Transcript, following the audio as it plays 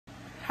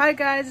Hi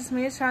guys, it's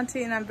me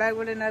Ashanti and I'm back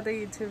with another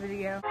YouTube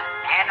video. And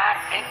I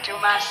think to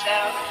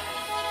myself,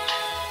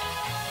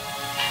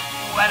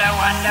 what a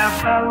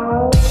wonderful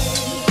world.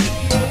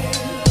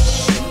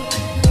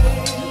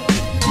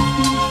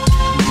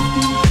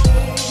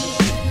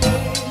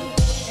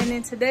 And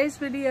in today's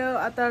video,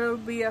 I thought it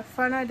would be a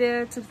fun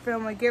idea to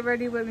film a get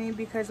ready with me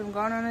because I'm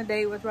going on a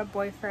date with my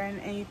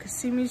boyfriend and you can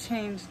see me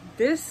change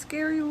this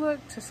scary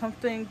look to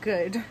something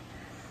good.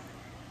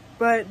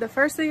 But the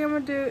first thing I'm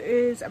gonna do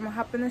is I'm gonna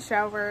hop in the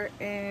shower,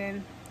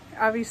 and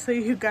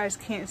obviously you guys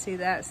can't see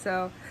that,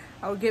 so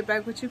I'll get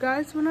back with you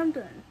guys when I'm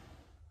done.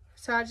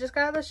 So I just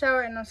got out of the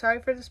shower and I'm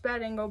sorry for this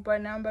bad angle,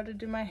 but now I'm about to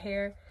do my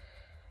hair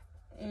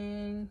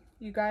and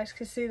you guys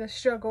can see the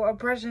struggle of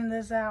brushing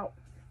this out.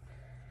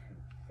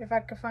 If I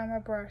can find my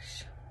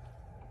brush.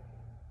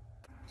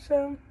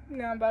 So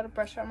now I'm about to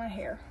brush out my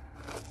hair.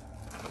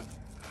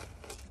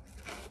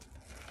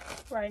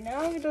 Right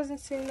now it doesn't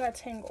seem that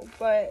tangled,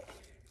 but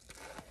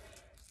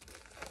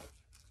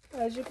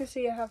as you can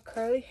see, I have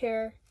curly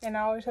hair and I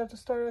always have to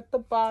start at the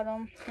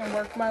bottom and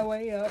work my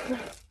way up.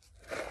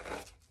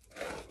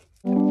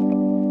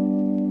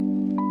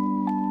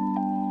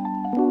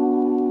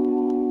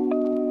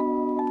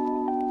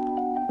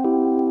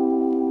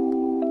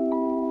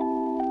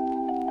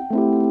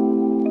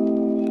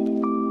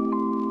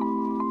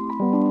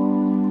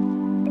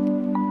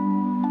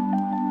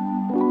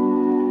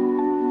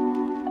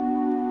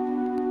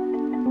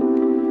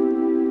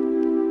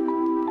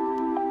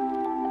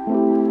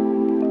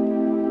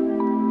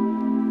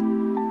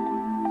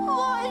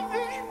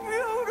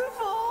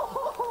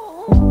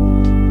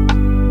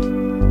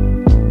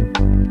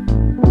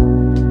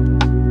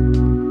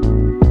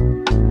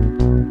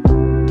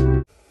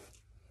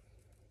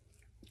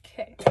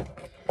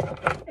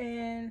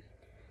 And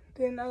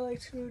then I like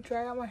to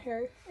dry out my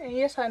hair. And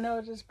yes, I know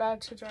it is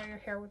bad to dry your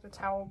hair with a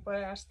towel, but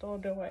I still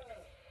do it.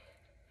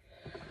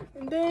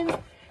 And then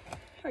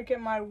I get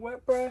my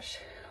wet brush,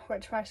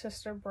 which my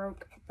sister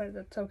broke, but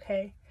that's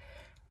okay.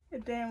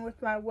 And then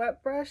with my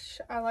wet brush,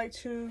 I like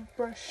to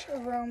brush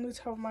around the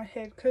top of my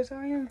head because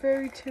I am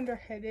very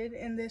tender-headed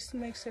and this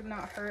makes it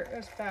not hurt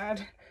as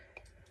bad.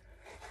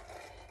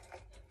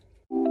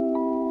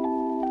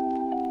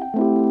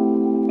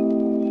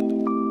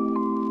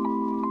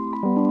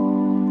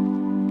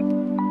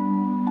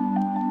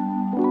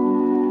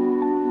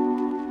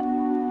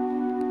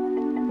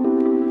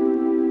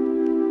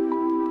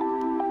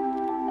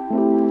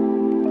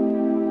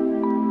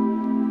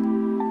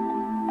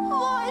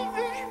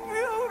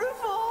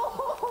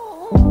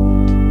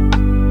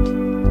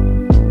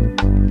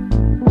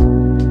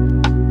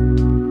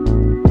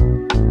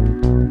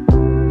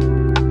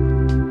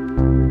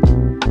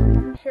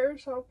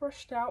 It's all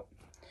brushed out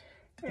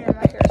and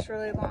my hair is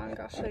really long.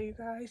 I'll show you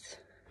guys.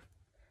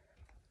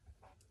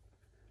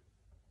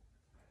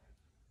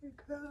 It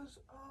goes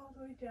all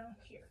the way down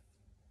here.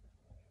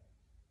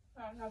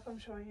 I don't know if I'm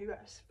showing you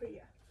guys, but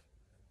yeah.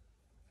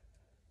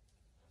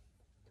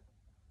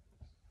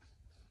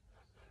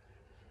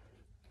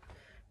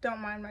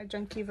 Don't mind my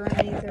junky run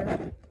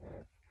either.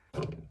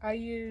 I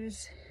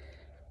use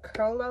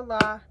Curl La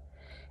La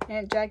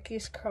and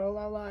Jackie's Curl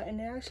La La, and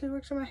it actually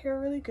works on my hair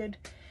really good.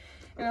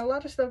 And a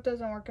lot of stuff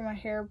doesn't work in my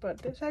hair, but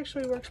this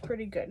actually works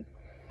pretty good.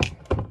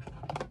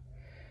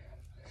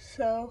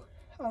 So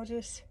I'll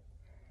just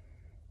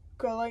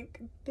go like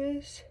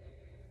this,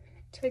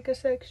 take a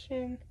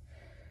section,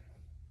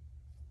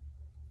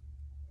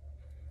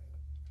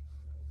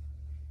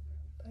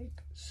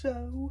 like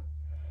so,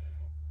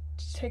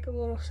 just take a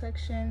little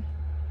section,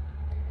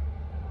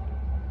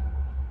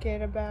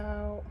 get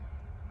about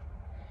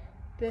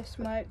this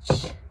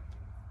much,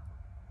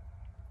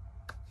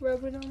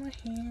 rub it on my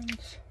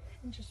hands,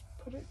 and just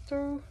put it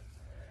through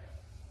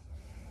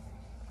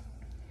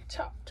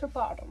top to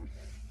bottom.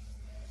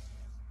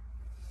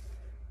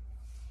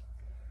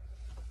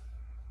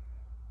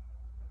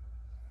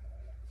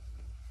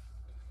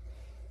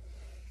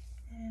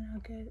 And I'll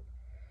get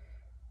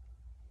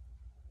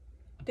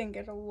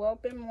a little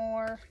bit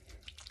more.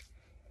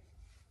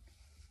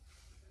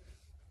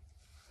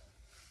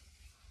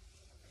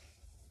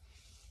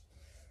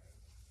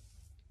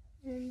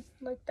 And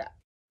like that.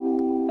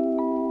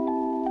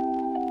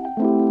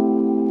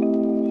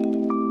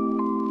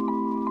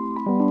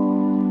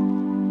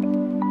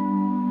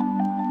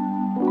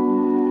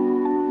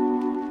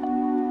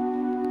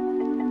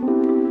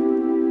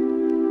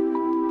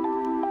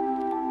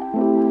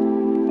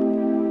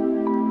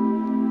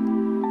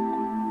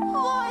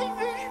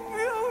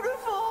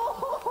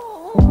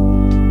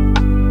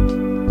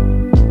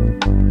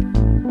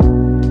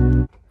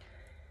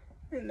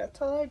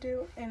 That's all I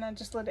do, and I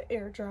just let it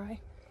air dry.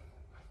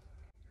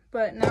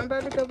 But now I'm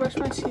about to go brush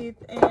my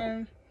teeth,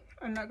 and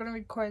I'm not going to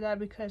record that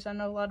because I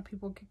know a lot of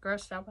people get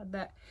grossed out by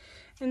that.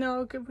 And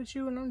I'll get with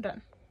you when I'm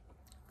done.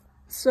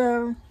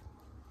 So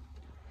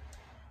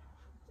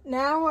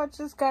now I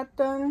just got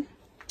done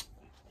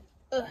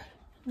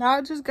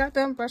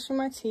brushing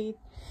my teeth,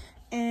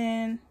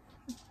 and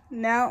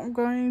now I'm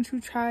going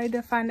to try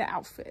to find an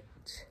outfit.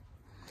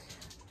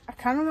 I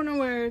kind of want to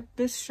wear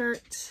this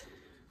shirt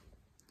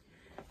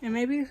And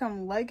maybe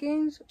some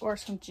leggings or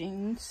some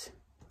jeans.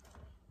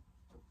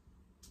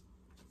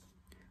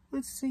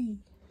 Let's see.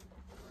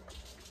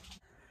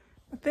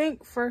 I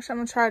think first I'm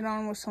gonna try it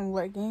on with some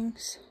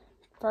leggings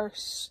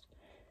first.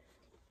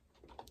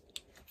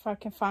 If I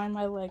can find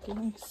my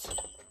leggings.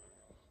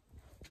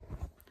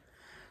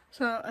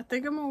 So I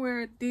think I'm gonna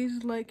wear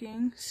these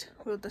leggings.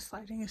 Well, this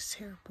lighting is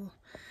terrible.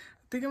 I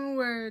think I'm gonna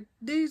wear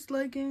these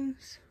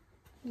leggings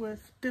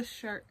with this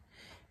shirt.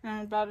 And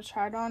I'm about to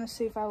try it on and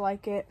see if I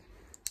like it.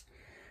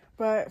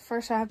 But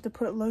first I have to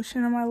put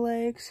lotion on my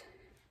legs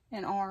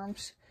and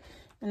arms.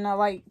 And I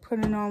like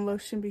putting on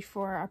lotion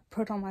before I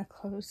put on my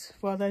clothes.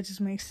 Well, that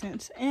just makes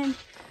sense. And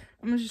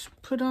I'm gonna just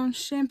put on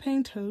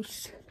champagne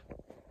toast.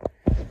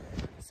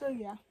 So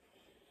yeah.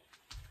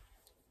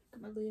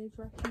 Got my legs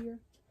right here.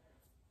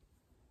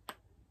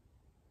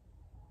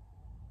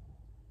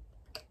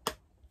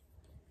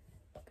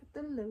 Got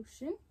the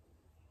lotion.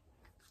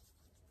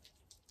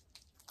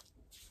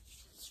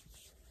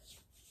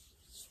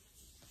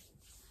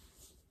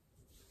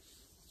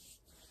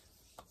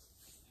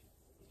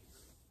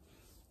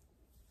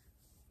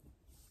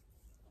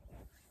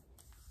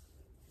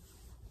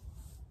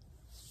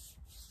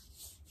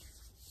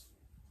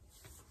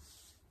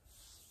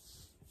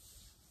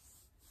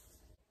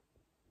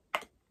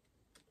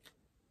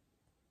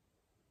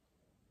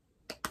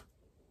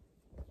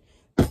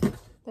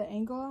 The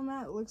angle I'm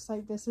at looks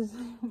like this is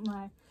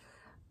my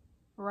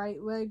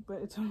right leg,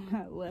 but it's on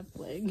my left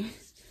leg.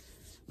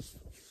 Just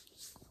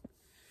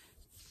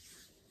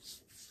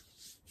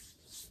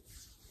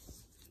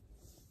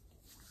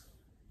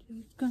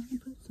gonna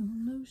put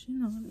some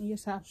lotion on.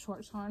 Yes, I have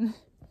shorts on.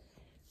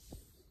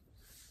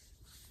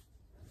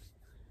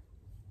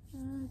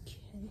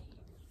 Okay.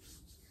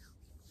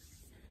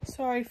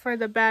 Sorry for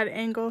the bad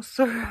angles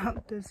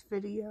throughout this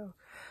video.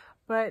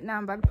 But now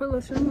I'm about to put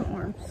lotion on my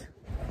arms.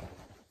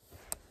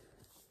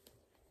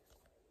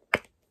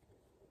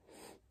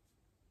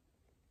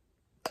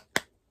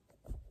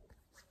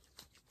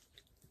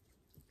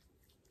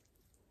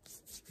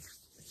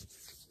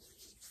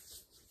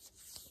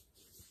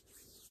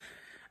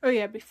 Oh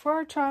yeah,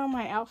 before I try on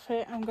my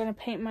outfit, I'm going to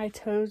paint my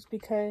toes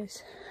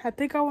because I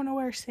think I want to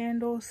wear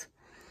sandals.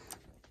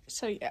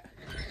 So yeah,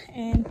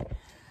 and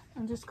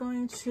I'm just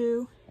going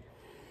to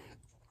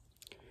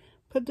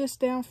put this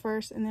down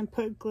first and then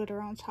put glitter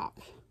on top.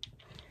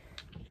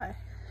 Okay,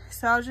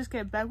 so I'll just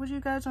get back with you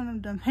guys when I'm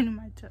done painting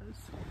my toes.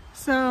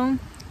 So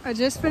I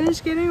just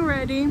finished getting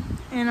ready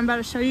and I'm about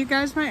to show you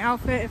guys my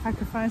outfit if I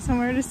can find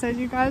somewhere to set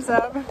you guys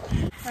up.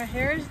 My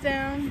hair is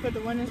down, but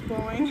the wind is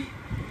blowing.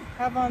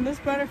 I have on this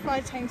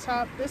butterfly tank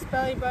top, this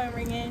belly button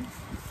ringing,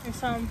 and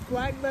some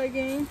black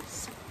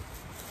leggings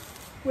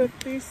with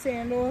these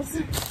sandals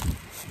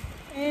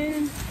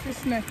and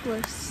this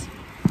necklace.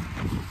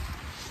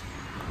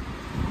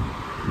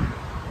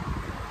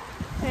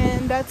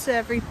 And that's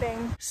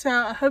everything. So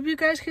I hope you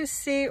guys can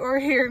see or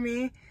hear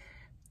me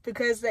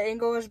because the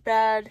angle is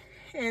bad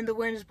and the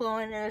wind is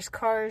blowing and there's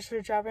cars that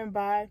are driving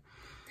by.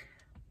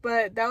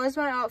 But that was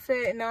my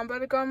outfit and now I'm about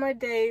to go on my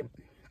date.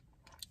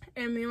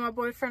 And me and my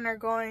boyfriend are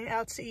going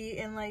out to eat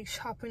and like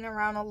shopping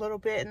around a little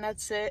bit and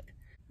that's it.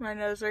 My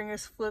nose ring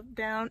is flipped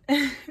down.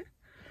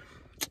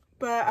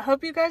 But I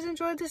hope you guys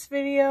enjoyed this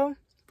video.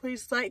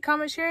 Please like,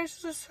 comment, share, and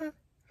subscribe.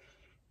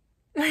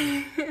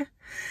 I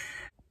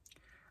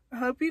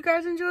hope you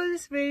guys enjoyed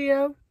this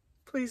video.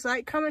 Please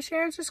like, comment,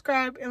 share, and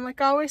subscribe. And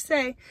like I always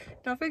say,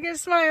 don't forget to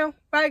smile.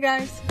 Bye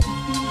guys.